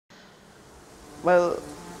Well,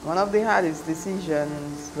 one of the hardest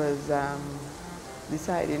decisions was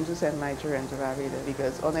deciding to send my children to Barbados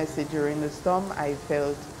because honestly during the storm I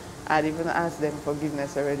felt, I'd even asked them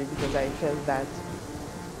forgiveness already because I felt that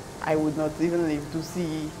I would not even live to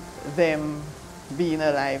see them being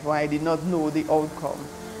alive, or I did not know the outcome.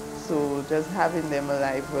 So just having them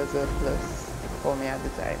alive was a plus for me at the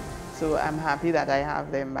time. So I'm happy that I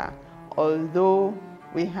have them back. Although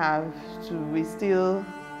we still,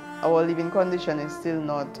 our living condition is still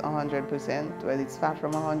not 100%. Well, it's far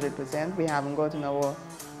from 100%. We haven't gotten our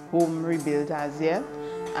home rebuilt as yet.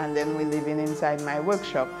 And then we're living inside my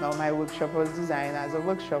workshop. Now my workshop was designed as a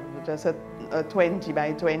workshop, just a 20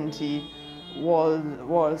 by 20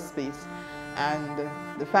 wall space. And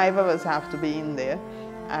the five of us have to be in there.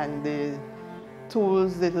 And the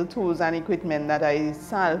little tools and equipment that I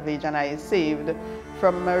salvaged and I saved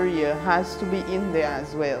from Maria has to be in there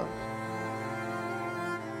as well.